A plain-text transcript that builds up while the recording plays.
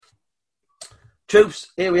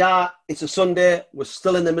Troops, here we are. It's a Sunday. We're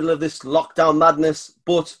still in the middle of this lockdown madness,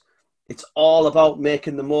 but it's all about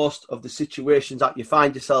making the most of the situations that you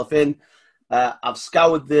find yourself in. I've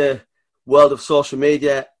scoured the world of social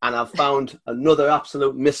media and I've found another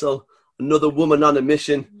absolute missile, another woman on a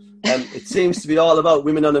mission. It seems to be all about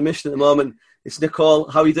women on a mission at the moment. It's Nicole.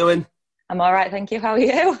 How are you doing? I'm all right, thank you. How are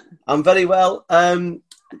you? I'm very well.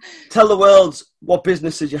 Tell the world what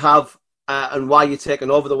businesses you have and why you're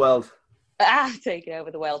taking over the world. Taking over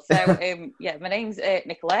the world. So, my name's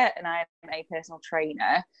Nicola and I'm a personal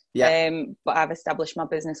trainer. But I've established my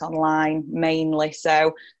business online mainly.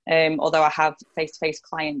 So, although I have face-to-face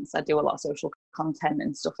clients, I do a lot of social content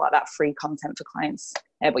and stuff like that, free content for clients.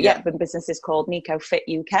 The business is called Nico Fit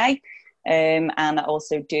UK. And I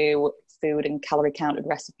also do food and calorie counted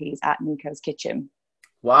recipes at Nico's Kitchen.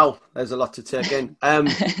 Wow, there's a lot to take in.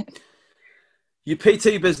 Your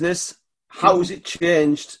PT business, how has it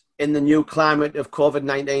changed in the new climate of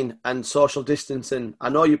COVID-19 and social distancing? I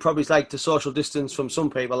know you probably like to social distance from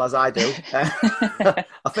some people, as I do. I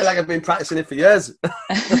feel like I've been practicing it for years.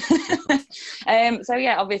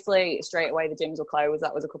 Obviously straight away the gyms were closed.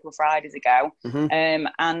 That was a couple of Fridays ago. Mm-hmm.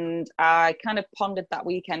 And I kind of pondered that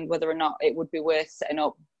weekend whether or not it would be worth setting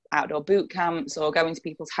up outdoor boot camps or going to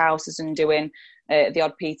people's houses and doing the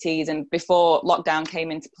odd PTs. And before lockdown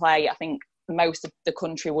came into play, I think most of the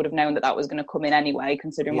country would have known that that was going to come in anyway,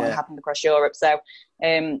 considering what had happened across Europe. So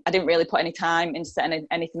I didn't really put any time into setting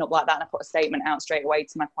anything up like that. And I put a statement out straight away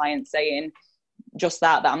to my clients saying just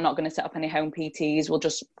that I'm not going to set up any home PTs. We'll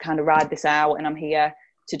just kind of ride this out. And I'm here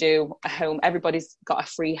to do a home. Everybody's got a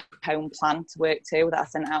free home plan to work to that I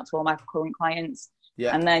sent out to all my current clients.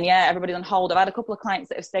 Yeah. And then, everybody's on hold. I've had a couple of clients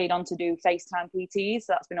that have stayed on to do FaceTime PTs.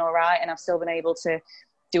 So that's been all right. And I've still been able to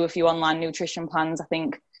do a few online nutrition plans. I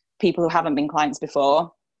think people who haven't been clients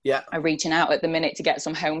before are reaching out at the minute to get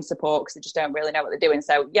some home support because they just don't really know what they're doing.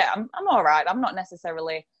 So, I'm all right. I'm not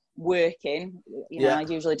necessarily working. I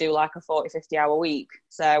usually do like a 40, 50-hour week.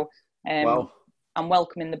 So I'm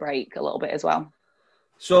welcoming the break a little bit as well.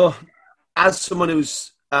 So as someone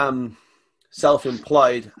who's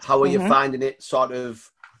self-employed, how are you finding it sort of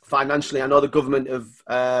financially? I know the government have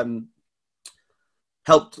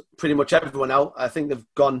helped pretty much everyone out. I think they've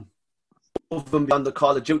gone above and beyond the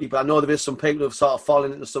Call of Duty, but I know there is some people who have sort of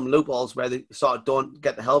fallen into some loopholes where they sort of don't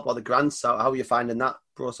get the help or the grants. So how are you finding that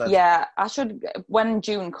process? Yeah, when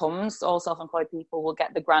June comes, all self-employed people will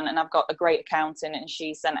get the grant, and I've got a great accountant and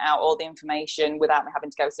she sent out all the information without me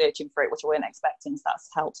having to go searching for it, which I weren't expecting, so that's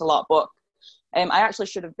helped a lot. But I actually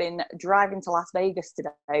should have been driving to Las Vegas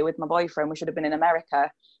today with my boyfriend. We should have been in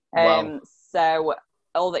America. So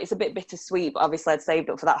it's a bit bittersweet, but obviously I'd saved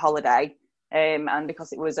up for that holiday. And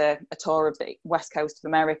because it was a tour of the West Coast of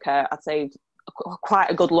America, I'd saved quite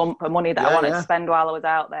a good lump of money that I wanted to spend while I was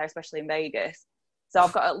out there, especially in Vegas. So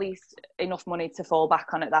I've got at least enough money to fall back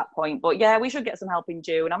on at that point. But we should get some help in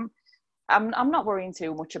June. I'm not worrying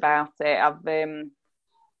too much about it.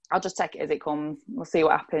 I'll just take it as it comes. We'll see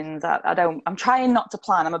what happens. I'm trying not to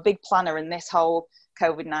plan. I'm a big planner, and this whole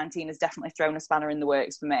COVID-19 has definitely thrown a spanner in the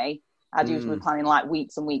works for me. I'd usually be planning like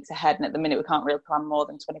weeks and weeks ahead, and at the minute we can't really plan more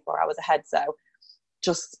than 24 hours ahead. So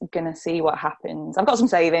just gonna see what happens. I've got some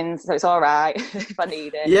savings, so it's all right if I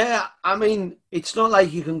need it. Yeah, I mean, it's not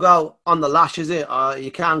like you can go out on the lash, is it? Or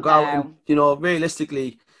you can't go out and,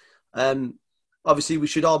 realistically, obviously we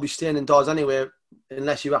should all be staying indoors anyway,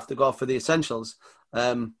 unless you have to go for the essentials.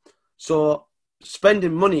 So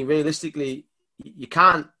spending money, realistically, you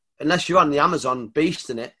can't, unless you're on the Amazon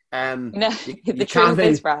beasting it. The truth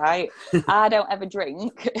is, right, I don't ever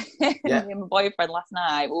drink. Me and my boyfriend last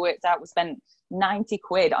night, we worked out, we spent 90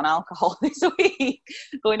 quid on alcohol this week,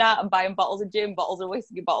 going out and buying bottles of gin, bottles of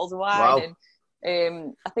whiskey, bottles of wine. Wow.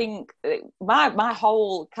 And I think my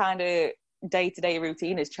whole kind of day-to-day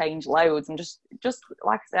routine has changed loads. And just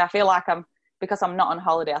like I say, I feel like because I'm not on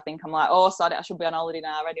holiday, I think I'm like, oh, sorry, I should be on holiday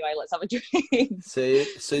now anyway, let's have a drink. So you're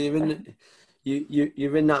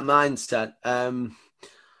in that mindset.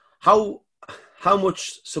 How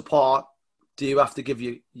much support do you have to give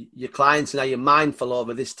your clients, and are you mindful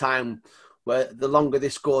over this time where the longer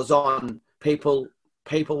this goes on, people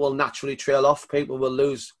will naturally trail off, people will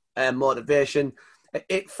lose motivation?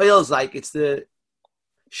 It feels like it's the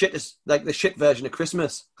shit version of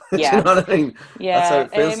Christmas. Yeah. Do you know what I mean? Yeah. That's how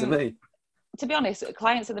it feels to me. To be honest,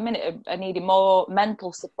 clients at the minute are needing more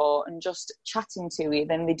mental support and just chatting to you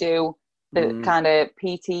than they do the kind of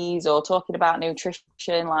PTs or talking about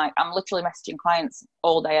nutrition. Like, I'm literally messaging clients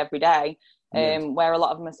all day, every day, where a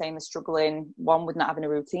lot of them are saying they're struggling, one, with not having a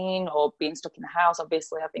routine or being stuck in the house.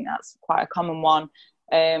 Obviously, I think that's quite a common one.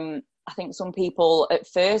 I think some people at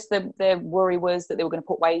first, their worry was that they were going to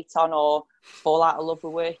put weight on or fall out of love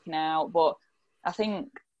with working out. But I think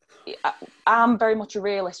I'm very much a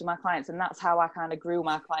realist with my clients, and that's how I kind of grew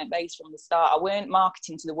my client base from the start. I weren't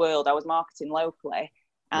marketing to the world, I was marketing locally.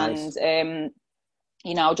 Nice. And,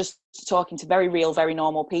 just talking to very real, very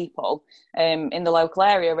normal people in the local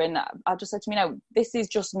area. And I just said to me, this is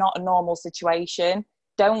just not a normal situation.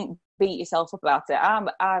 Don't beat yourself up about it.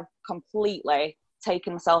 I've completely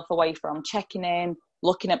taken myself away from checking in,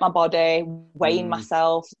 looking at my body, weighing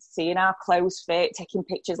myself, seeing how clothes fit, taking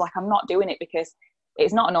pictures. Like, I'm not doing it because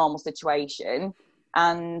it's not a normal situation,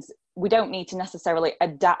 and we don't need to necessarily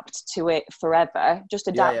adapt to it forever. Just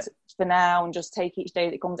adapt for now and just take each day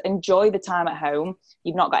that comes. Enjoy the time at home.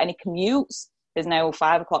 You've not got any commutes. There's no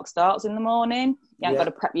 5 o'clock starts in the morning. You haven't got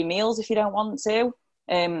to prep your meals if you don't want to.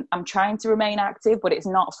 I'm trying to remain active, but it's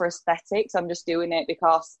not for aesthetics. I'm just doing it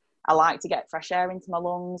because I like to get fresh air into my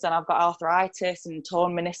lungs, and I've got arthritis and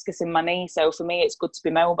torn meniscus in my knee. So for me, it's good to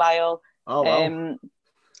be mobile. Oh, wow.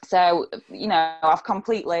 So, I've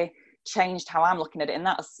completely changed how I'm looking at it. And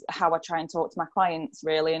that's how I try and talk to my clients,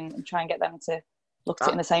 really, and try and get them to look at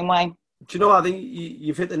it in the same way. Do you know what? I think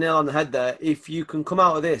you've hit the nail on the head there. If you can come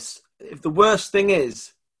out of this, if the worst thing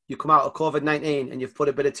is you come out of COVID-19 and you've put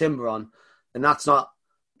a bit of timber on, and it's not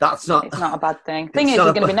it's not a bad thing. Thing is,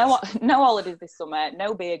 there's going to be no holidays this summer,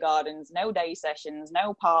 no beer gardens, no day sessions,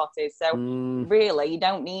 no parties. So really, you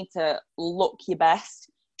don't need to look your best.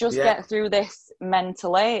 Just get through this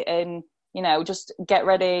mentally and, just get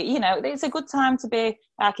ready. It's a good time to be,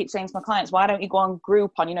 I keep saying to my clients, why don't you go on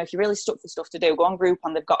Groupon? If you're really stuck for stuff to do, go on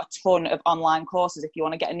Groupon. They've got a ton of online courses if you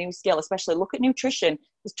want to get a new skill, especially look at nutrition.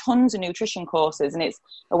 There's tons of nutrition courses, and it's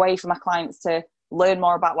a way for my clients to learn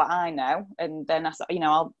more about what I know. And then,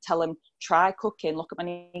 I'll tell them, try cooking, look at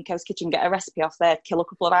my Nico's Kitchen, get a recipe off there, kill a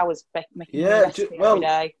couple of hours making a recipe every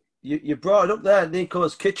day. You brought it up there,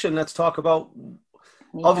 Nico's Kitchen. Let's talk about,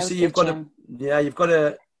 obviously you've got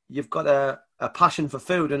a passion for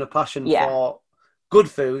food and a passion for good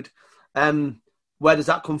food. Where does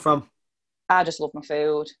that come from? I just love my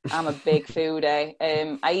food. I'm a big foodie.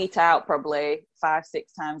 I eat out probably 5-6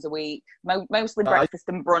 times a week, mostly breakfast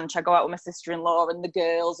and brunch. I go out with my sister-in-law and the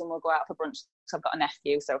girls, and we'll go out for brunch. So I've got a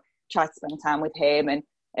nephew, so try to spend time with him.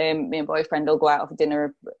 And me and boyfriend will go out for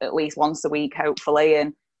dinner at least once a week, hopefully.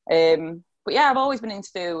 And but yeah, I've always been into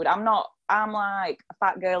food. I'm like a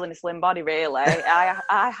fat girl in a slim body, really.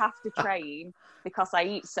 I have to train because I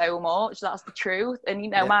eat so much. That's the truth. And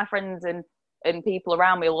my friends and people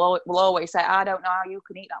around me will always say, I don't know how you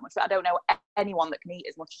can eat that much, but I don't know anyone that can eat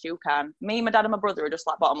as much as you can. Me, my dad and my brother are just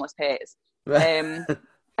like bottomless pits. My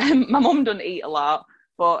mum doesn't eat a lot,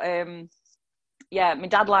 but my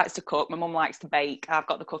dad likes to cook. My mum likes to bake. I've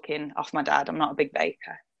got the cooking off my dad. I'm not a big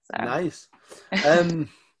baker. So. Nice.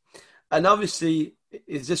 And obviously,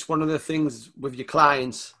 is this one of the things with your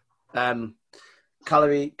clients,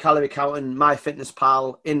 calorie counting,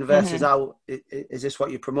 MyFitnessPal, in versus out? Is this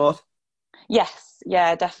what you promote? Yes,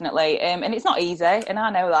 yeah, definitely. And it's not easy, and I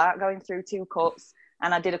know that, going through 2 cuts.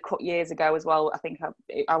 And I did a cut years ago as well. I think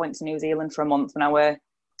I went to New Zealand for a month when I were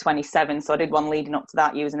 27, so I did one leading up to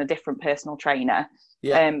that using a different personal trainer.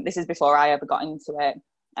 This is before I ever got into it.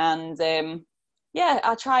 And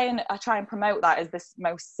I try and promote that as this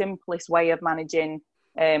most simplest way of managing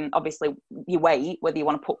obviously your weight, whether you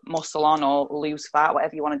want to put muscle on or lose fat,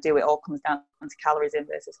 whatever you want to do. It all comes down to calories in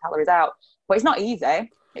versus calories out. But it's not easy.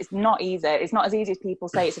 It's not easy. It's not as easy as people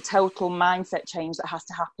say. It's a total mindset change that has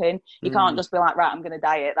to happen. You can't just be like, right, I'm going to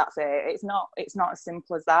diet. That's it. It's not as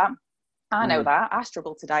simple as that. I know that. I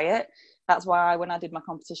struggle to diet. That's why when I did my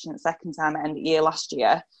competition the second time at end of year last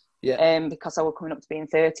year, because I was coming up to being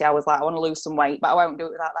 30, I was like, I want to lose some weight, but I won't do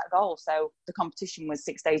it without that goal. So the competition was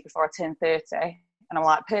 6 days before I turned 30. And I'm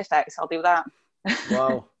like, perfect, I'll do that.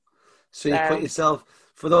 Wow. So you put yourself,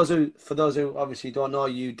 for those who obviously don't know,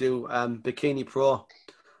 you do Bikini Pro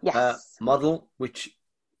model, which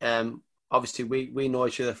obviously we know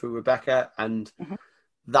each other through Rebecca, and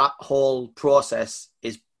that whole process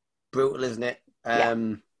is brutal, isn't it?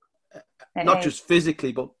 Not just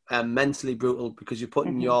physically, but mentally brutal, because you're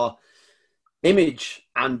putting your image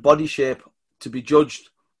and body shape to be judged,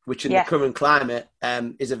 which in the current climate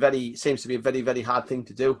seems to be a very, very hard thing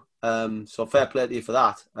to do. So fair play to you for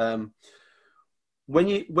that. When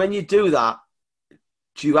you do that,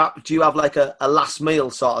 do you have like a last meal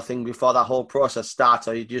sort of thing before that whole process starts,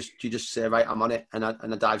 or you just say, right, I'm on it, and I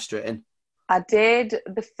dive straight in? I did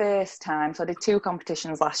the first time. So I did 2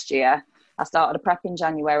 competitions last year. I started a prep in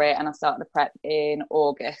January and I started a prep in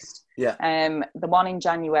August. The one in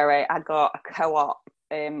January, I got a co-op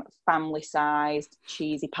family-sized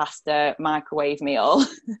cheesy pasta microwave meal.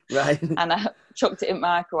 Right. And I chucked it in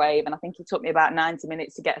microwave, and I think it took me about 90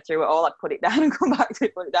 minutes to get through it all. I'd put it down and come back to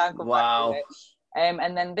it, put it down, come back to it.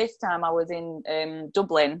 And then this time I was in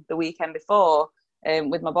Dublin the weekend before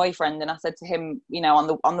with my boyfriend, and I said to him, you know,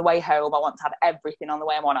 on the way home, I want to have everything on the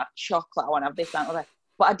way. I want to have chocolate, I want to have this, that, and other.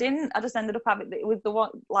 But I didn't. I just ended up having it was the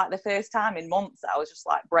one, like the first time in months that I was just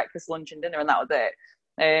like breakfast, lunch, and dinner, and that was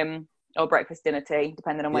it. Or breakfast, dinner, tea,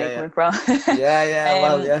 depending on where you're coming from.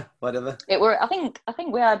 Yeah, whatever. I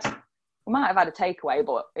think we might have had a takeaway,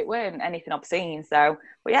 but it weren't anything obscene. So,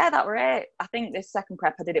 but yeah, that were it. I think this second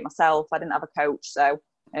prep I did it myself. I didn't have a coach, so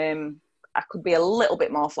I could be a little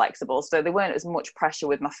bit more flexible. So there weren't as much pressure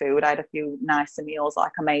with my food. I had a few nicer meals,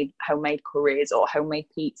 like I made homemade curries or homemade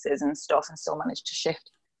pizzas and stuff, and still managed to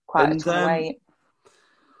shift quite a ton of weight.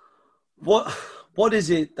 What is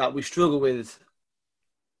it that we struggle with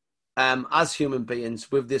as human beings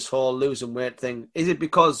with this whole losing weight thing? Is it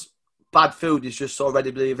because bad food is just so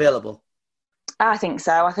readily available? I think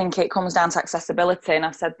so. I think it comes down to accessibility, and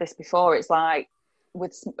I've said this before. It's like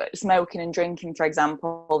with smoking and drinking, for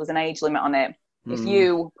example, there's an age limit on it. If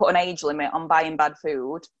you put an age limit on buying bad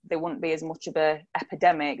food, there wouldn't be as much of a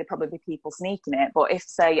epidemic. There'd probably be people sneaking it. But if,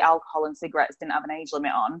 say, alcohol and cigarettes didn't have an age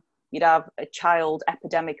limit on, you'd have a child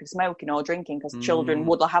epidemic of smoking or drinking, because children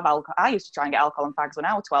would have alcohol. I used to try and get alcohol and fags when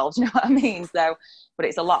I was 12, you know what I mean? So, but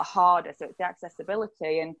it's a lot harder. So it's the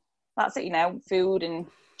accessibility, and that's it, you know, food and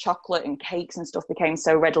chocolate and cakes and stuff became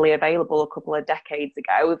so readily available a couple of decades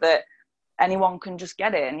ago that anyone can just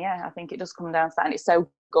get it. And yeah, I think it does come down to that. And it's so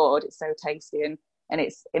good, it's so tasty, and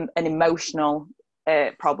it's an emotional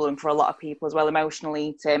problem for a lot of people as well, emotional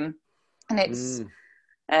eating. And it's,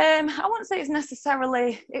 I wouldn't say it's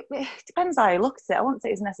necessarily, it depends how you look at it. I wouldn't say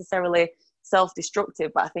it's necessarily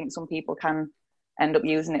self-destructive, but I think some people can end up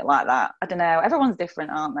using it like that. I don't know. Everyone's different,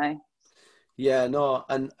 aren't they? Yeah, no,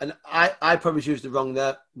 and I probably used the wrong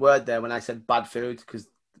word there when I said bad food, because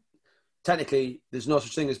technically there's no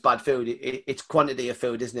such thing as bad food. It's quantity of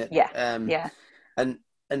food, isn't it? Yeah. Yeah.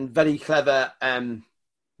 And very clever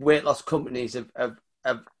weight loss companies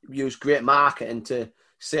have used great marketing to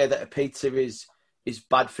say that a pizza is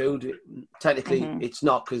bad food. Technically, it's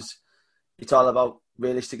not, because it's all about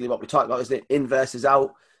realistically what we talk about, isn't it? In versus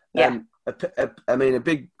out. Yeah. I mean, a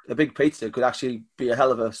big pizza could actually be a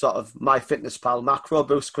hell of a sort of MyFitnessPal macro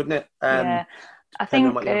boost, couldn't it? Yeah. I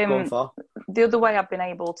think the other way I've been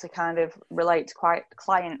able to kind of relate to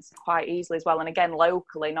clients quite easily as well, and again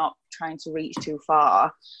locally, not trying to reach too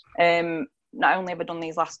far. Not only have I done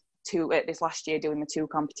this last year doing the 2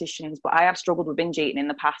 competitions, but I have struggled with binge eating in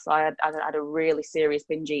the past. So I had a really serious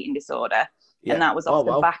binge eating disorder, and that was off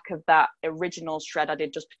the back of that original shred I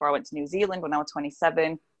did just before I went to New Zealand when I was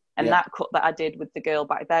 27. And that cut that I did with the girl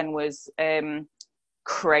back then was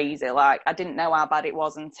crazy. Like, I didn't know how bad it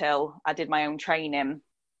was until I did my own training.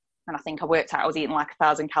 And I think I worked out I was eating like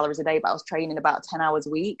 1,000 calories a day, but I was training about 10 hours a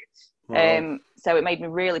week. Wow. So it made me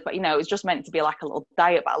really, but you know, it was just meant to be like a little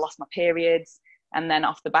diet, but I lost my periods. And then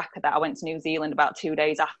off the back of that, I went to New Zealand about 2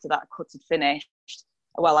 days after that cut had finished.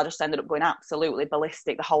 Well, I just ended up going absolutely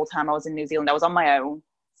ballistic the whole time I was in New Zealand. I was on my own.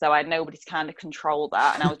 So I had nobody to kind of control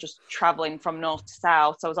that. And I was just traveling from north to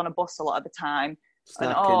south. So I was on a bus a lot of the time.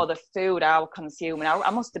 Snacking. And the food I was consuming. I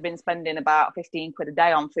must have been spending about 15 quid a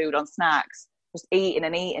day on food, on snacks, just eating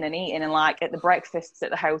and eating and eating. And like at the breakfasts at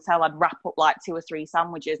the hotel, I'd wrap up like 2 or 3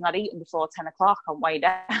 sandwiches, and I'd eat them before 10 o'clock on way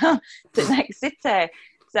down to the next city.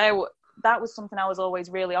 So that was something I was always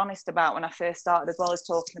really honest about when I first started, as well as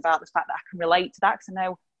talking about the fact that I can relate to that. Because I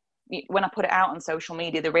know when I put it out on social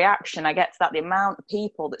media, the reaction I get to that, the amount of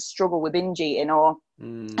people that struggle with binge eating, or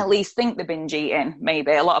at least think they're binge eating.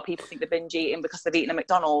 Maybe a lot of people think they're binge eating because they've eaten a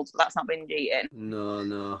McDonald's, but that's not binge eating.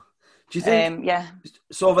 No. Do you think?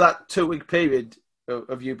 So over that 2-week period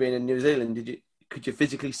of you being in New Zealand, could you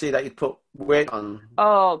physically see that you'd put weight on?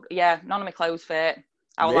 Oh yeah, none of my clothes fit.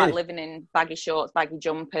 I was like living in baggy shorts, baggy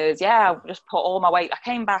jumpers. Yeah, I just put all my weight. I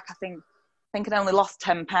came back, I think I'd only lost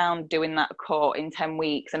 10 pounds doing that cut in 10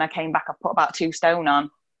 weeks. And I came back, I put about 2 stone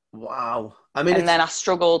on. Wow. I mean, and then I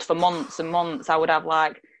struggled for months and months. I would have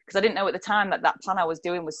because I didn't know at the time that plan I was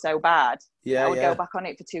doing was so bad. Yeah. I would go back on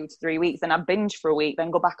it for 2 to 3 weeks. Then I'd binge for a week,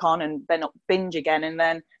 then go back on and then binge again. And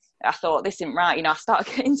then I thought, this isn't right. You know, I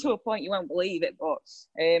started getting to a point, you won't believe it, but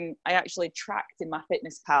I actually tracked in my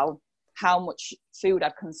MyFitnessPal how much food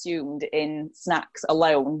I'd consumed in snacks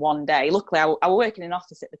alone one day. Luckily, I was working in an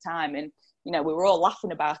office at the time, and you know, we were all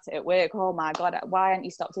laughing about it at work. Oh my God, why aren't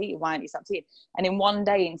you stopped eating? Why aren't you stopped eating? And in one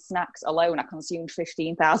day in snacks alone, I consumed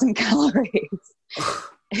 15,000 calories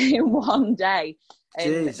in one day.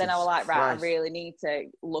 And then I was like, right, Christ. I really need to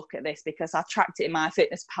look at this, because I tracked it in my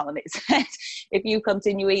fitness pal and it said, if you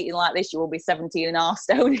continue eating like this, you will be 17.5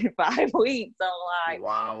 stone in 5 weeks. So I'm like,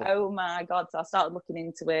 wow. Oh my God. So I started looking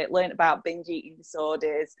into it, learned about binge eating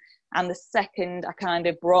disorders. And the second I kind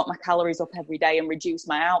of brought my calories up every day and reduced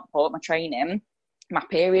my output, my training, my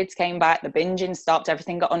periods came back, the binging stopped,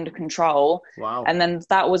 everything got under control. Wow. And then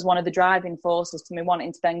that was one of the driving forces to me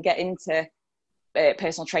wanting to then get into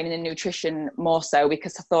personal training and nutrition more so,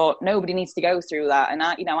 because I thought nobody needs to go through that. And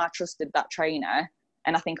I trusted that trainer,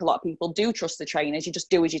 and I think a lot of people do trust the trainers. You just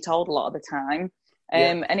do as you're told a lot of the time.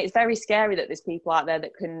 And it's very scary that there's people out there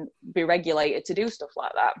that can be regulated to do stuff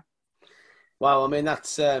like that. Wow, I mean,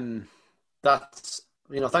 that's thanks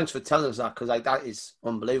for telling us that, because that is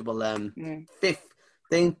unbelievable.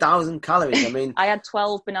 15,000 calories. I mean, I had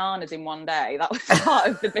 12 bananas in one day. That was part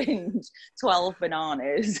of the binge. 12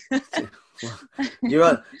 bananas.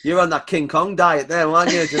 You're on that King Kong diet there,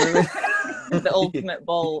 weren't you? Do you know what I mean? The ultimate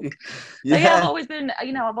bulk. Yeah. So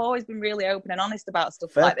I've always been really open and honest about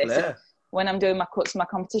stuff like this. When I'm doing my cuts, my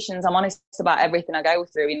competitions, I'm honest about everything I go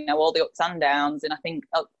through, all the ups and downs. And I think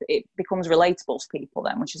it becomes relatable to people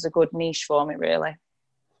then, which is a good niche for me, really.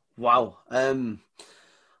 Wow. I'm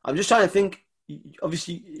just trying to think.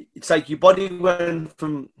 Obviously, it's like your body went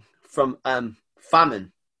from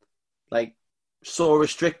famine, like so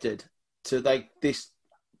restricted, to like this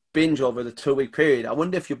binge over the 2-week period. I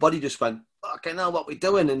wonder if your body just went, okay, now what we're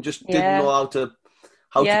doing, and just didn't know how to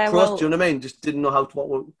process. Do you know what I mean? Just didn't know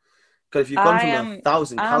because if you've gone from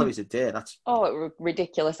 1,000 calories a day, that's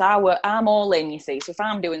ridiculous. I'm all in, you see. So if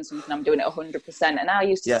I'm doing something, I'm doing it 100%. And I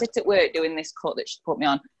used to sit at work doing this cut that she put me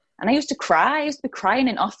on, and I used to cry. I used to be crying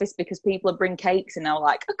in office because people would bring cakes, and they were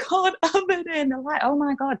like, I can't have it. And they're like, oh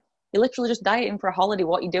my God, you're literally just dieting for a holiday.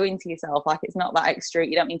 What are you doing to yourself? Like, it's not that extreme.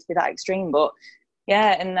 You don't need to be that extreme. But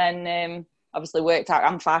yeah, and then obviously worked out.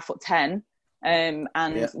 I'm 5'10". And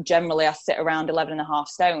generally I sit around 11.5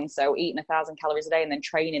 stone. So eating 1,000 calories a day and then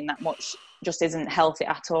training that much just isn't healthy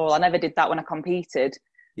at all. I never did that when I competed.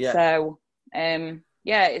 Yeah. So, it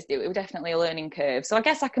was definitely a learning curve. So I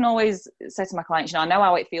guess I can always say to my clients, I know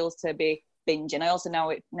how it feels to be binging. I also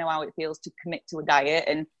know how it feels to commit to a diet.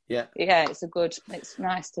 And it's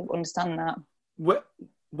nice to understand that.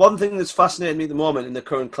 One thing that's fascinating me at the moment in the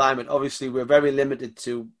current climate, obviously we're very limited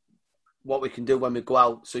to what we can do when we go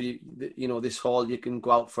out. So this whole, you can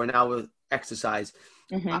go out for an hour exercise.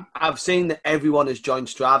 Mm-hmm. I've seen that everyone has joined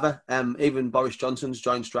Strava. Even Boris Johnson's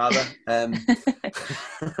joined Strava.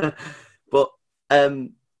 But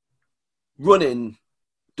running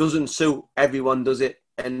doesn't suit everyone, does it?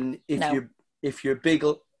 And if you're a big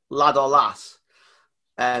lad or lass,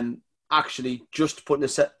 actually just putting a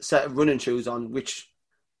set of running shoes on, which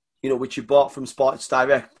you bought from Sports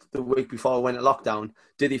Direct the week before we went to lockdown,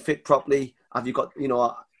 did they fit properly? Have you got,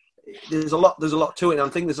 there's a lot to it. And I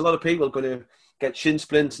think there's a lot of people going to get shin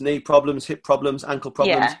splints, knee problems, hip problems, ankle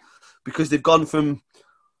problems, because they've gone from,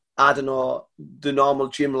 I don't know, the normal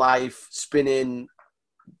gym life, spinning,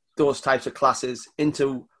 those types of classes,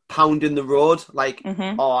 into pounding the road. Like,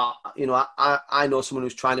 I know someone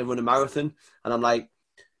who's trying to run a marathon, and I'm like,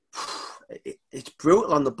 it's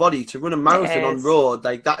brutal on the body to run a marathon on road.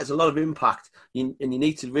 Like, that is a lot of impact, and you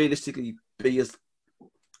need to realistically be as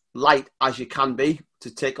light as you can be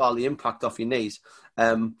to take all the impact off your knees.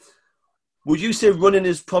 Would you say running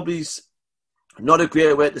is probably not a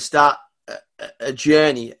great way to start a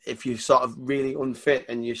journey if you're sort of really unfit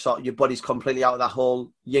and your body's completely out of that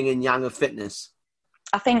whole yin and yang of fitness?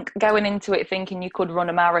 I think going into it thinking you could run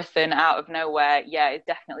a marathon out of nowhere, it's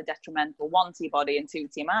definitely detrimental. 1, to your body, and 2,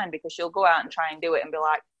 to your mind, because you'll go out and try and do it and be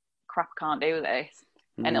like, crap, I can't do this.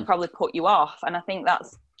 And it'll probably put you off. And I think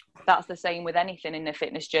that's the same with anything in the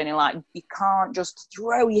fitness journey. Like, you can't just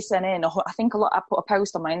throw yourself in. I think I put a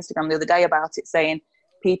post on my Instagram the other day about it, saying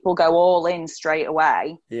people go all in straight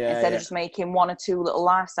away instead of just making 1 or 2 little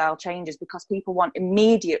lifestyle changes, because people want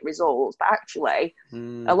immediate results. But actually,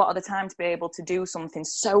 a lot of the time, to be able to do something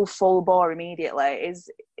so full bore immediately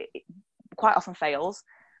it quite often fails,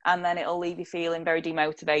 and then it'll leave you feeling very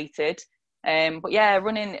demotivated. But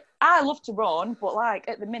running, I love to run, but like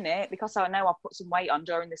at the minute, because I know I've put some weight on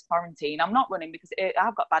during this quarantine, I'm not running because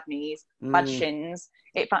I've got bad knees, bad shins.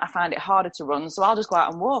 I find it harder to run, so I'll just go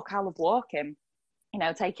out and walk. I love walking.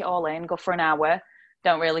 Take it all in, go for an hour.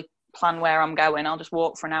 Don't really plan where I'm going. I'll just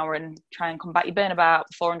walk for an hour and try and come back. You burn about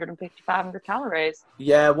 450, 500 calories.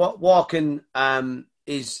 Yeah, walking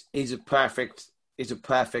is a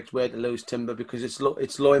perfect way to lose timber, because it's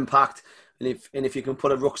low impact, and if you can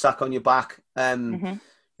put a rucksack on your back,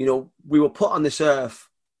 we were put on this earth.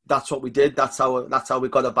 That's what we did. That's how we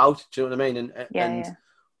got about. Do you know what I mean? And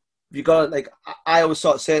you got like, I always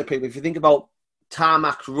sort of say to people, if you think about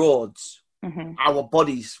tarmac roads, our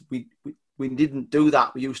bodies, we didn't do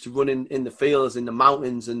that. We used to run in the fields, in the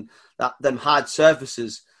mountains, and them hard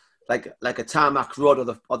surfaces, like a tarmac road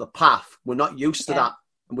or the path. We're not used to that,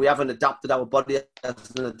 and we haven't adapted. Our body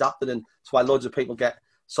hasn't adapted, and that's why loads of people get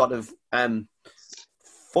sort of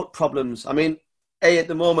foot problems. I mean, at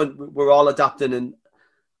the moment we're all adapting, and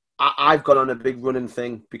I've gone on a big running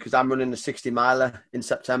thing because I'm running a 60 miler in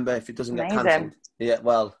September if it doesn't get cancelled. Yeah,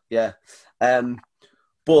 well, yeah.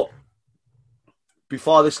 But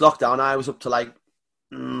before this lockdown, I was up to like,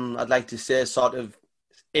 I'd like to say sort of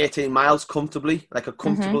 18 miles comfortably, like a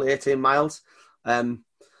comfortable 18 miles. I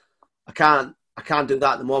can't do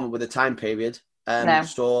that at the moment with a time period. No.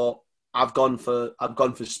 So I've gone for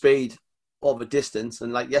speed over distance.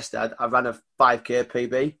 And like yesterday, I ran a 5K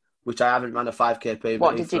PB, which I haven't ran a 5K PB.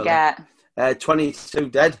 What did you get? 22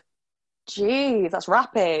 dead. Jeez, that's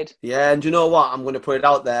rapid. Yeah, and you know what? I'm going to put it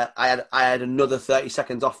out there. I had another 30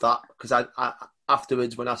 seconds off that because I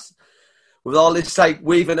afterwards with all this like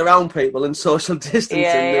weaving around people and social distancing,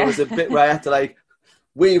 there was a bit where I had to like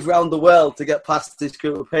weave around the world to get past this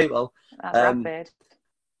group of people. That's rapid.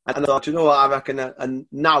 And I thought, you know what, I reckon, and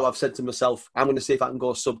now I've said to myself, I'm going to see if I can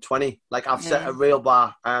go sub 20. Like I've set a real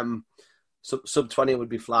bar. Sub 20 would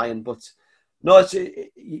be flying, but no,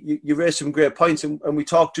 you raised some great points, and we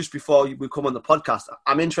talked just before we come on the podcast.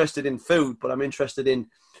 I'm interested in food, but I'm interested in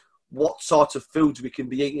what sorts of foods we can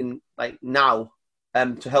be eating like now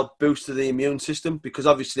to help boost the immune system, because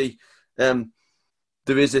obviously there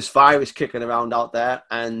is this virus kicking around out there,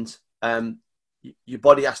 and your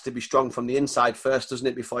body has to be strong from the inside first, doesn't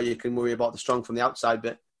it, before you can worry about the strong from the outside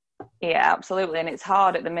bit. Yeah, absolutely. And it's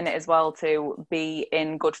hard at the minute as well to be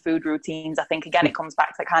in good food routines. I think, again, it comes back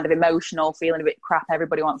to that kind of emotional feeling a bit crap.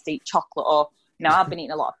 Everybody wants to eat chocolate, or, you know, I've been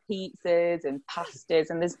eating a lot of pizzas and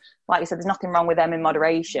pastas, and there's, like you said, there's nothing wrong with them in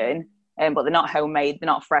moderation, but they're not homemade, they're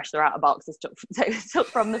not fresh, they're out of boxes, took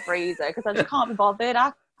from the freezer, because I just can't be bothered.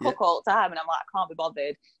 I cook all the time, and I'm like, I can't be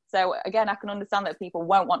bothered. So, again, I can understand that people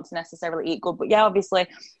won't want to necessarily eat good, but yeah, obviously,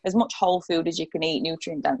 as much whole food as you can eat,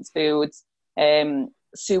 nutrient-dense foods,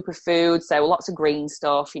 superfoods, so lots of green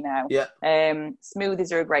stuff, you know.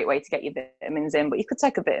 Smoothies are a great way to get your vitamins in, but you could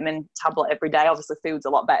take a vitamin tablet every day. Obviously food's a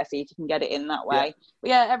lot better for you if you can get it in that way. But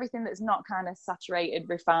yeah, everything that's not kind of saturated,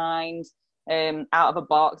 refined, out of a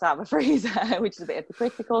box, out of a freezer, which is a bit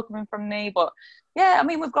hypocritical coming from me. But yeah, I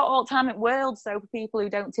mean, we've got all time at world, so for people who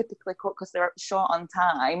don't typically cook because they're short on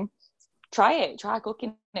time, try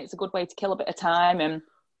cooking. It's a good way to kill a bit of time, and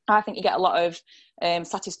I think you get a lot of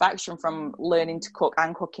satisfaction from learning to cook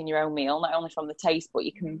and cooking your own meal, not only from the taste, but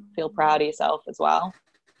you can feel proud of yourself as well.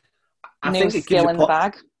 I think it skill in the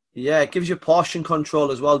bag. Yeah, it gives you portion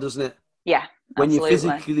control as well, doesn't it? Yeah, when absolutely. you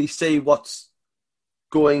physically see what's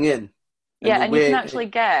going in. Yeah, and you can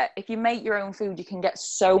actually if you make your own food, you can get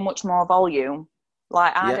so much more volume.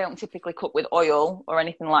 Like, I don't typically cook with oil or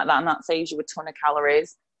anything like that, and that saves you a ton of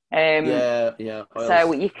calories. Oils.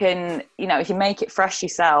 So you can, you know, if you make it fresh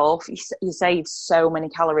yourself, you save so many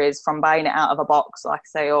calories from buying it out of a box, like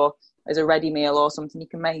I say, or as a ready meal or something you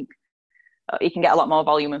can make. You can get a lot more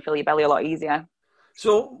volume and fill your belly a lot easier.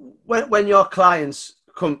 So when your clients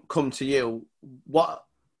come to you, what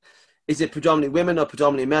is it, predominantly women or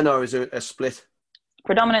predominantly men, or is it a split?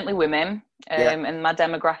 Predominantly women, and my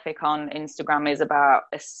demographic on Instagram is about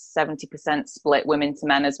a 70% split women to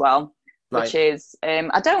men as well. Right. Which is,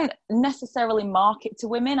 I don't necessarily market to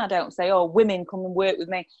women. I don't say, oh, women come and work with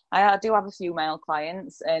me. I do have a few male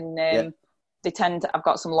clients, and they tend to, I've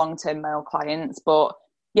got some long-term male clients, but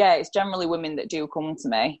yeah, it's generally women that do come to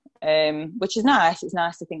me, which is nice. It's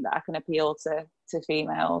nice to think that I can appeal to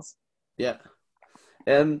females. Yeah.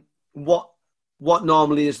 What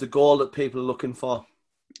normally is the goal that people are looking for?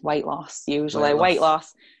 Weight loss, usually. Weight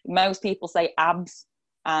loss. Most people say abs.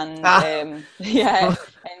 And and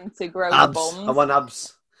to grow abs. the bums. I want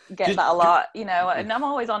abs. Get that a lot, you know. And I'm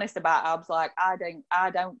always honest about abs. Like, I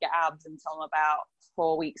don't get abs until I'm about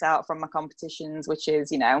 4 weeks out from my competitions, which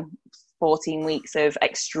is, you know, 14 weeks of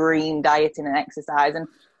extreme dieting and exercise. And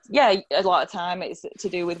yeah, a lot of time it's to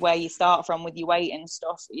do with where you start from with your weight and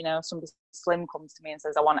stuff. You know, somebody slim comes to me and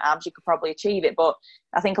says, I want abs, you could probably achieve it. But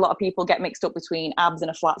I think a lot of people get mixed up between abs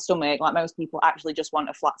and a flat stomach. Like, most people actually just want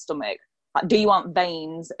a flat stomach. Like, do you want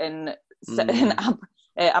veins and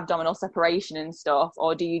abdominal separation and stuff,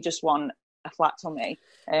 or do you just want a flat tummy?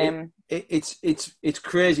 It's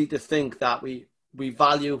crazy to think that we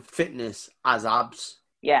value fitness as abs.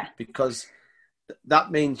 Yeah. Because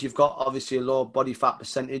that means you've got obviously a low body fat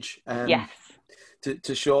percentage. Yes.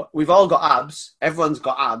 To show we've all got abs. Everyone's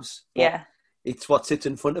got abs. Yeah. It's what sits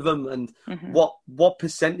in front of them. And what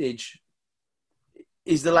percentage,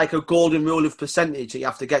 is there like a golden rule of percentage that you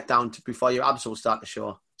have to get down to before your abs will start to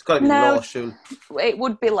show? It's got to be low, surely. It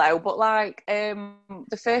would be low, but like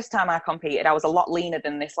the first time I competed, I was a lot leaner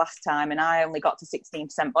than this last time, and I only got to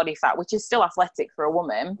 16% body fat, which is still athletic for a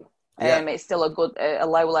woman. It's still a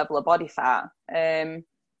low level of body fat.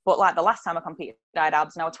 But like the last time I competed, I had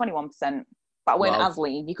abs, and I was 21%. But I weren't as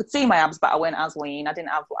lean. You could see my abs, but I weren't as lean. I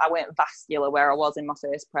weren't vascular where I was in my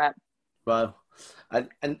first prep. Wow.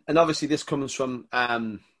 And obviously this comes from,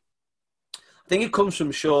 I think it comes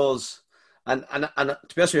from shows, and to be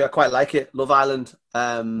honest with you, I quite like it, Love Island.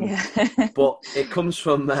 But it comes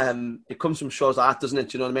from shows like that, doesn't it?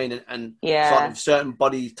 Do you know what I mean? And sort of certain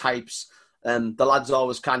body types. The lads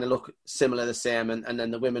always kind of look similar, the same, and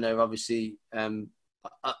then the women are obviously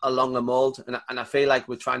a longer mold. And I feel like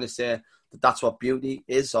we're trying to say that that's what beauty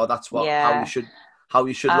is, or that's what how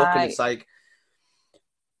you should look. And it's like,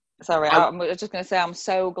 sorry, I was just going to say, I'm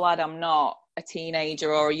so glad I'm not a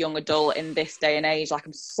teenager or a young adult in this day and age. Like,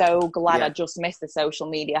 I'm so glad I just missed the social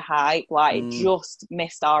media hype. Like, it just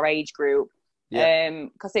missed our age group.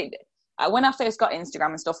 Because when I first got Instagram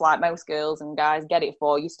and stuff, like most girls and guys get it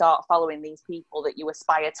for, you start following these people that you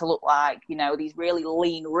aspire to look like, you know, these really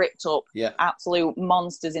lean, ripped up, absolute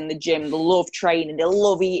monsters in the gym. They love training, they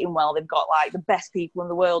love eating well, they've got like the best people in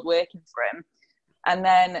the world working for them. And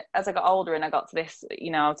then as I got older and I got to this,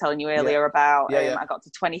 you know, I was telling you earlier about, I got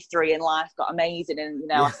to 23 and life got amazing, and, you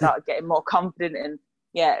know, I started getting more confident. And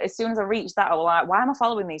as soon as I reached that, I was like, why am I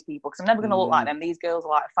following these people? Because I'm never going to look like them. These girls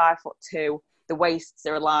are like 5'2". The waists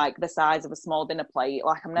are like the size of a small dinner plate.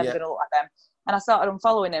 Like, I'm never going to look like them. And I started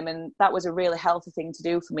unfollowing them, and that was a really healthy thing to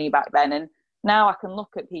do for me back then. And now I can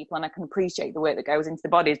look at people and I can appreciate the work that goes into the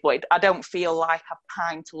bodies, but I don't feel like I've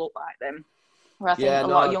pine to look like them. Where I think a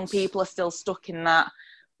lot of young people are still stuck in that,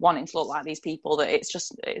 wanting to look like these people, that it's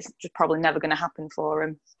just probably never going to happen for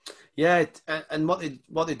them. Yeah, and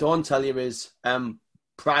what they don't tell you is,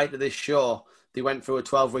 prior to this show, they went through a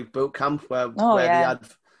 12-week boot camp where they had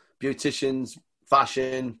beauticians,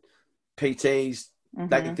 fashion, PTs,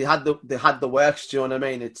 like they had the works. Do you know what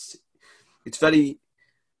I mean? It's very.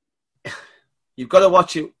 You've got to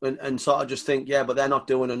watch it and sort of just think, but they're not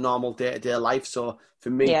doing a normal day-to-day life. So for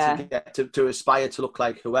me to get to aspire to look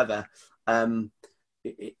like whoever,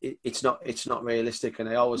 it's not realistic. And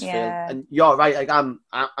I always feel, and you're right. Like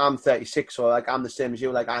I'm 36, so like I'm the same as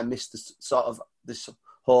you. Like, I missed this sort of this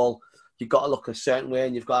whole. You've got to look a certain way,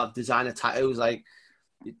 and you've got to have designer tattoos. Like,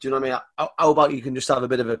 do you know what I mean? How about you can just have a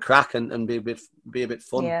bit of a crack and be a bit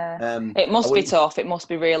fun? Yeah, it must be tough. It must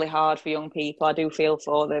be really hard for young people. I do feel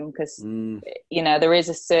for them because you know, there is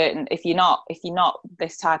a certain, if you're not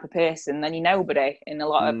this type of person, then you're nobody in a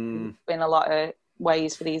lot of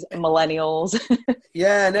ways for these millennials.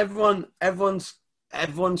 And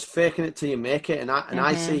everyone's faking it till you make it, and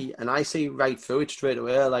I see right through it straight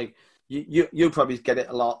away. Like you probably get it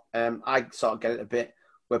a lot. I sort of get it a bit,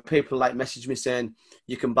 where people like message me saying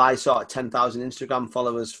you can buy sort of 10,000 Instagram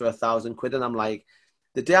followers for £1,000, and I'm like,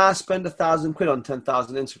 the day I spend £1,000 on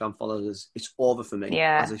 10,000 Instagram followers, it's over for me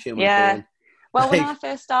as a human being. Well, when I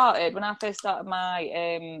first started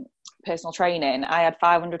my personal training, I had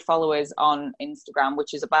 500 followers on Instagram,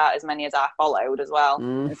 which is about as many as I followed as well,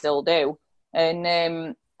 and still do. And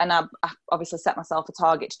I obviously set myself a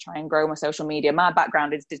target to try and grow my social media. My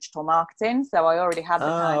background is digital marketing, so I already had the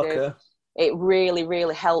kind of. It really,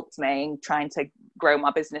 really helped me in trying to grow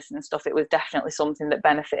my business and stuff. It was definitely something that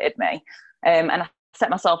benefited me. And I set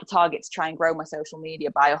myself a target to try and grow my social media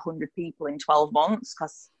by 100 people in 12 months,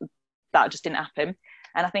 because that just didn't happen.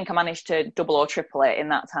 And I think I managed to double or triple it in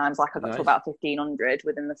that time. Like, I got to about 1,500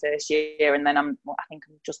 within the first year. And then I think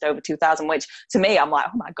I'm just over 2,000, which to me, I'm like,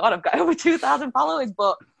 oh my God, I've got over 2,000 followers.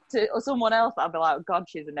 But to someone else, I'd be like, oh God,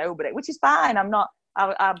 she's a nobody, which is fine.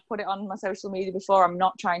 I put it on my social media before. I'm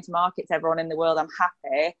not trying to market to everyone in the world. I'm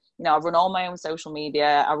happy. You know, I run all my own social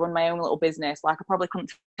media. I run my own little business. Like, I probably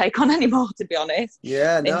couldn't take on any more, to be honest.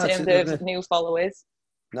 In terms of new followers.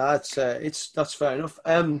 No, that's fair enough.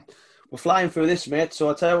 We're flying through this, mate. So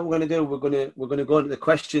I'll tell you what we're going to do. We're going to go into the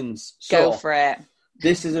questions. Go for it.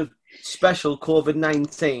 This is a special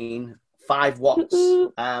COVID-19 5 watts.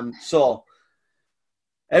 So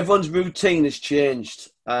everyone's routine has changed.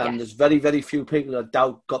 There's very, very few people that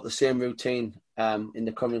got the same routine in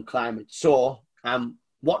the current climate. So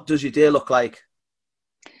what does your day look like?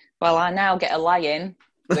 Well, I now get a lie-in,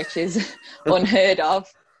 which is unheard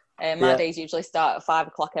of. My days usually start at 5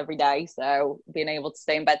 o'clock every day, so being able to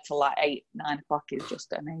stay in bed till like 8, 9 o'clock is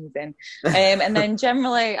just amazing. And then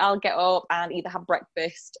generally I'll get up and either have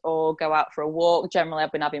breakfast or go out for a walk. Generally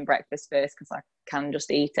I've been having breakfast first because I can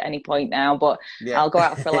just eat at any point now, but I'll go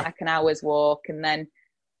out for like an hour's walk and then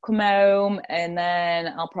come home, and then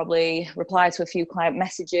I'll probably reply to a few client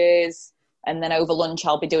messages. And then over lunch,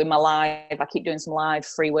 I'll be doing my live. I keep doing some live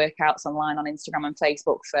free workouts online on Instagram and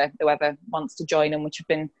Facebook for whoever wants to join them, which have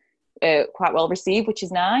been quite well received, which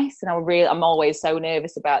is nice. And I'm always so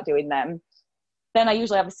nervous about doing them. Then I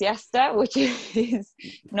usually have a siesta, which is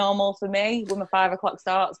normal for me. When my 5 o'clock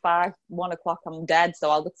starts, by 1 o'clock I'm dead, so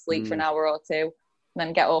I'll go to sleep for an hour or two, and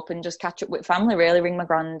then get up and just catch up with family. Really, ring my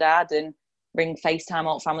granddad and ring FaceTime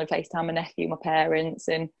all family, FaceTime my nephew, my parents,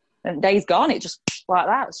 and day's gone. It just like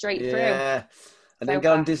that, straight through. Yeah, and then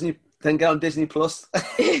get on Disney. Then get on Disney Plus.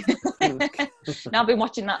 Now I've been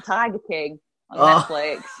watching that Tiger King on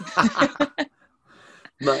Netflix.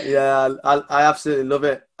 Yeah, I absolutely love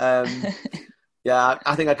it. Yeah,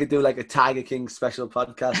 I think I could do like a Tiger King special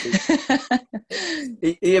podcast.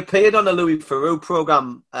 He appeared on the Louis Theroux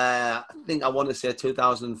program, I think I want to say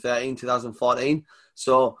 2013, 2014.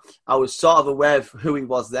 So I was sort of aware of who he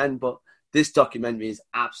was then, but this documentary is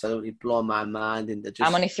absolutely blown my mind.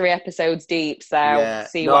 I'm only 3 episodes deep, so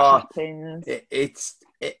see what happens.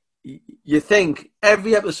 You think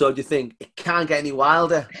every episode, you think it can't get any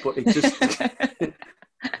wilder, but it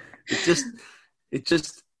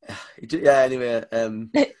just, Anyway,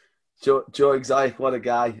 Joe Exotic, what a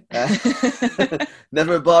guy!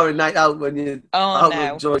 Never a boring night out when you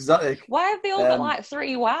out with Joe Exotic. Why have they all got like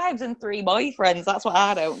 3 wives and 3 boyfriends? That's what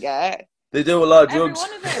I don't get. They do a lot of drugs.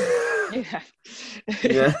 Every one of them.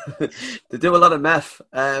 Yeah, they do a lot of meth.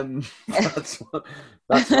 That's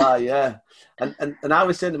why. Yeah, and I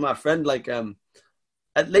was saying to my friend, like,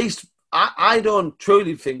 at least I don't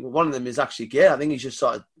truly think one of them is actually gay. I think he's just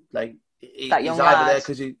sort of like he's either there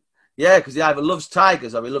because he either loves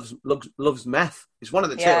tigers or he loves meth. It's one of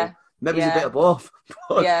the two. Maybe he's a bit of both.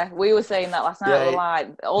 Yeah, we were saying that last night. We were like,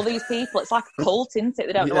 all these people, it's like a cult, isn't it?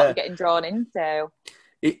 They don't know what they're getting drawn into.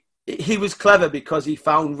 He was clever because he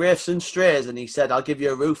found wraiths and strays and he said, I'll give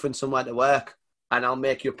you a roof and somewhere to work and I'll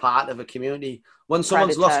make you part of a community. When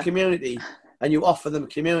someone's lost community and you offer them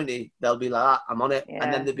community, they'll be like, I'm on it.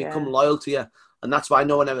 And then they become loyal to you. And that's why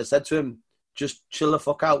no one ever said to him, just chill the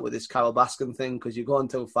fuck out with this Carol Baskin thing because you're going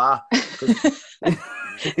too far.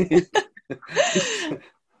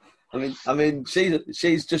 I mean,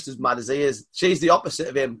 she's just as mad as he is. She's the opposite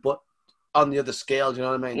of him, but on the other scale, do you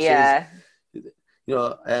know what I mean? Yeah.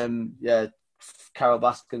 Carol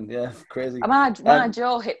Baskin, crazy. My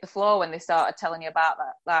jaw hit the floor when they started telling you about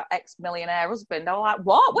that ex-millionaire husband. I was like,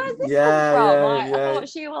 what? Where's this come from? I thought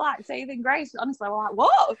she was like saving grace. Honestly, I was like,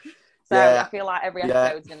 what? So I feel like every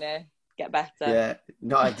episode's going to get better. Yeah,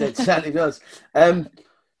 no, it certainly does.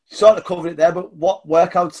 Sort of covered it there, but what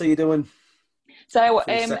workouts are you doing? So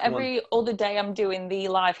every other day I'm doing the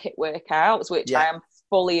live HIIT workouts, which I am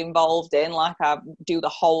fully involved in. Like I do the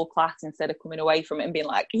whole class instead of coming away from it and being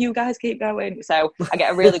like, you guys keep going. So I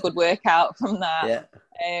get a really good workout from that.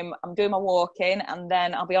 I'm doing my walking, and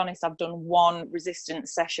then I'll be honest, I've done one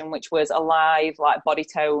resistance session, which was a live like body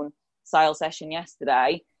tone style session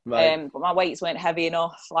yesterday. But my weights weren't heavy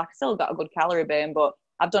enough. Like I still got a good calorie burn, but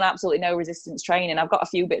I've done absolutely no resistance training. I've got a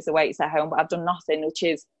few bits of weights at home, but I've done nothing, which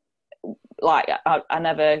is like I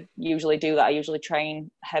never usually do that. I usually train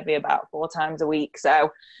heavy about 4 times a week, so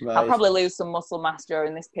I'll probably lose some muscle mass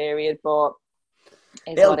during this period, but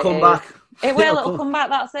it'll come back. It'll come back.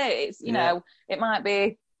 That's it. It's you know, it might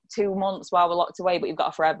be 2 months while we're locked away, but you've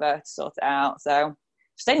got forever to sort it out. So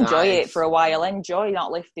just enjoy it for a while. Enjoy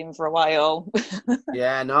not lifting for a while.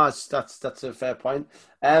 Yeah, no, that's a fair point.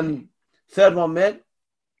 Third one, mate.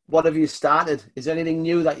 What have you started? Is there anything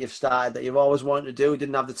new that you've started that you've always wanted to do,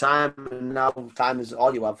 didn't have the time, and now time is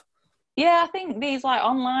all you have? Yeah, I think these like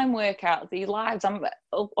online workouts, these lives,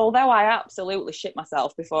 although I absolutely shit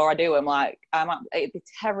myself before I do them, like it'd be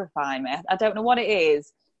terrifying me. I don't know what it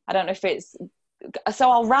is. I don't know if it's,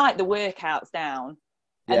 so I'll write the workouts down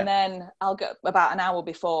and then I'll go about an hour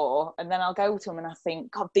before and then I'll go to them and I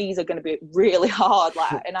think, God, these are going to be really hard.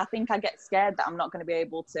 Like, and I think I get scared that I'm not going to be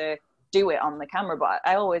able to do it on the camera, but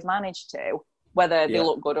I always manage to, whether they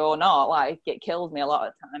look good or not. Like it kills me a lot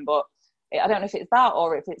of the time, but I don't know if it's that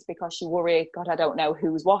or if it's because you worry, God, I don't know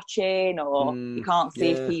who's watching, or you can't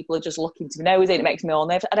see if people are just looking to be nosy. It makes me all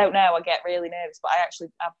nervous. I don't know. I get really nervous, but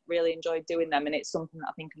I've really enjoyed doing them, and it's something that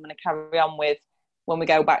I think I'm going to carry on with when we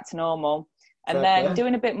go back to normal. And then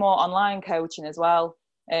doing a bit more online coaching as well.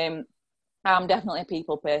 I'm definitely a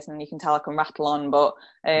people person, and you can tell I can rattle on, but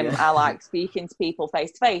I like speaking to people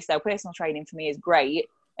face to face. So personal training for me is great.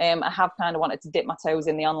 I have kind of wanted to dip my toes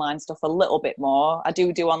in the online stuff a little bit more. I do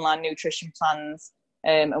online nutrition plans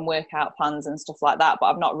and workout plans and stuff like that, but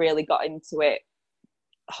I've not really got into it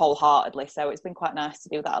wholeheartedly. So it's been quite nice to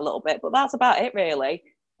do that a little bit. But that's about it, really,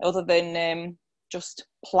 other than just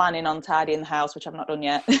planning on tidying the house, which I've not done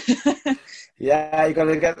yet. Yeah, you're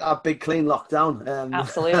going to get that big clean lockdown.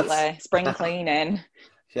 Absolutely. Spring cleaning.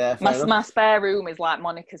 Yeah, my spare room is like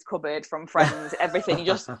Monica's cupboard from Friends. Everything, you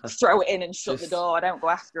just throw it in and shut the door. I don't go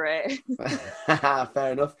after it.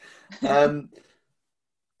 Fair enough.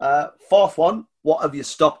 Fourth one, what have you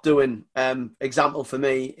stopped doing? Example for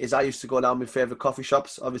me is I used to go down my favourite coffee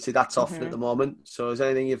shops. Obviously, that's off at the moment. So is there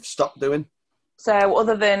anything you've stopped doing? So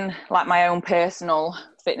other than like my own personal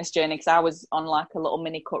fitness journey, because I was on like a little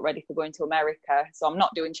mini cut ready for going to America. So I'm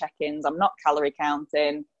not doing check-ins. I'm not calorie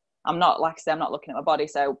counting. I'm not, like I say, I'm not looking at my body.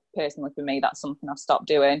 So personally for me, that's something I've stopped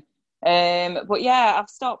doing. But yeah, I've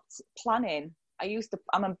stopped planning.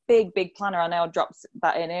 I'm a big planner. I know I dropped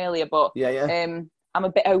that in earlier, but I'm a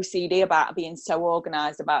bit OCD about being so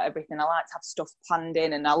organised about everything. I like to have stuff planned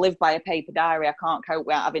in, and I live by a paper diary. I can't cope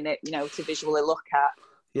without having it, to visually look at.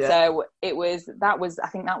 Yeah. So I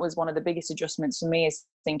think that was one of the biggest adjustments for me, is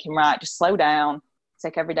thinking, right, just slow down,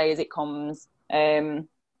 take every day as it comes. So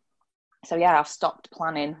yeah, I've stopped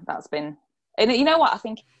planning. That's been, and you know what? I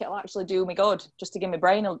think it'll actually do me good, just to give my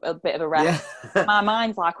brain a bit of a rest. Yeah. My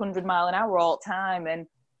mind's like 100 mile an hour all the time, and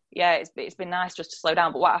yeah, it's been nice just to slow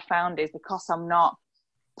down. But what I found is, because I'm not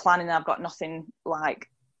planning, I've got nothing, like,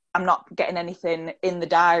 I'm not getting anything in the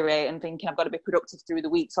diary and thinking I've got to be productive through the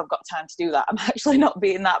week, so I've got time to do that. I'm actually not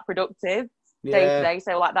being that productive day to day.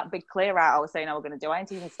 So like that big clear out I was saying I was going to do, I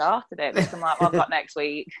ain't even started it, because I'm like, well, I've got next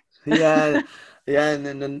week. Yeah, and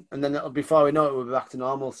then before we know it, we'll be back to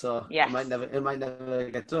normal. So yes. it might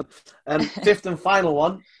never get done. Fifth and final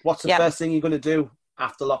one. What's the first thing you're going to do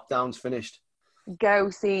after lockdown's finished? Go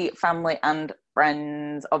see family and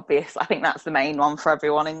friends. Obviously, I think that's the main one for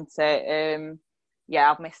everyone, isn't it?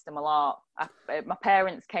 Yeah, I've missed them a lot. My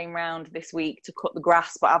parents came round this week to cut the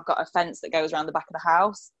grass, but I've got a fence that goes around the back of the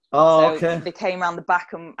house. Oh, so okay. They came round the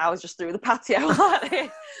back, and I was just through the patio like this,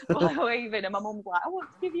 waving, and my mum's like, I want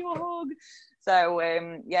to give you a hug. So,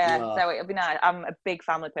 so it'll be nice. I'm a big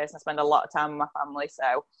family person. I spend a lot of time with my family.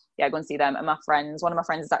 So, yeah, go and see them. And my friends, one of my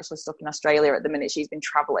friends is actually stuck in Australia at the minute. She's been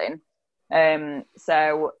travelling.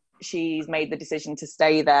 So she's made the decision to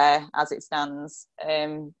stay there as it stands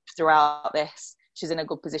throughout this. She's in a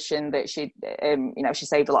good position that she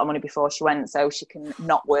saved a lot of money before she went, so she can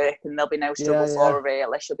not work and there'll be no struggle for her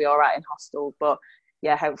really. She'll be all right in hostel, but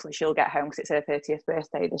yeah, hopefully she'll get home because it's her 30th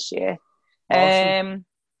birthday this year. Awesome.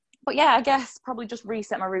 But yeah, I guess probably just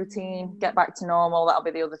reset my routine, get back to normal. That'll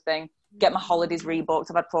be the other thing. Get my holidays rebooked.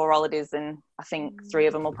 I've had 4 holidays and I think 3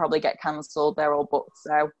 of them will probably get cancelled. They're all booked,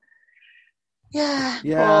 so yeah.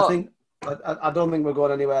 Yeah, I don't think we're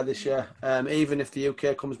going anywhere this year. Even if the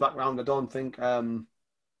UK comes back round, I don't think. No.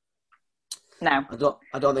 I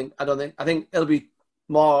don't think. I think it'll be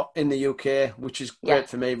more in the UK, which is great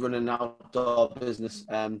for me running an outdoor business.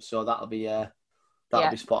 So that'll be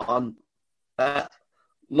spot on.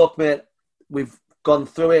 Look, mate, we've gone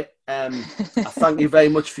through it. I thank you very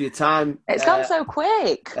much for your time. It's gone so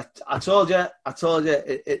quick. I told you.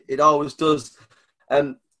 It always does.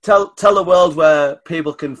 Tell the world where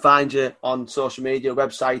people can find you on social media,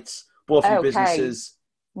 websites, both your businesses.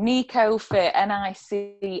 NicoFit,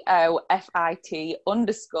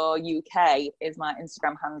 NICOFIT_UK is my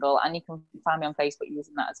Instagram handle, and you can find me on Facebook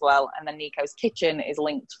using that as well. And then Nico's Kitchen is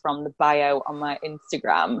linked from the bio on my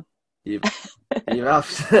Instagram. You've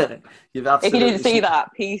absolutely. If you didn't see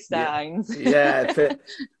that, peace signs. Yeah,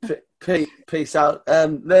 peace out,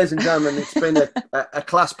 ladies and gentlemen. It's been a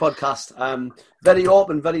class podcast. Very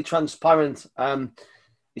open, very transparent.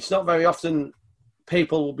 It's not very often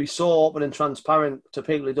people will be so open and transparent to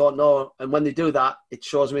people who don't know, and when they do that, it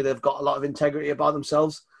shows me they've got a lot of integrity about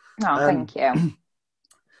themselves. Oh, thank you.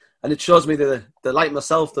 And it shows me they're like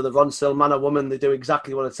myself. They're the Ron Sill man or woman. They do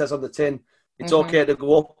exactly what it says on the tin. It's okay to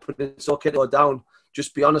go up and it's okay to go down.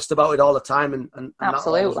 Just be honest about it all the time, and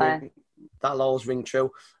absolutely. That'll always ring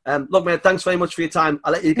true. Look, mate, thanks very much for your time.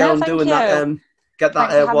 I'll let you go on doing that. Get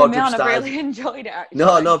that wardrobe started. I really enjoyed it, actually.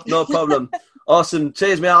 No problem. Awesome.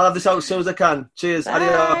 Cheers, mate. I'll have this out as soon as I can. Cheers.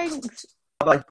 Thanks. Adios. Bye-bye.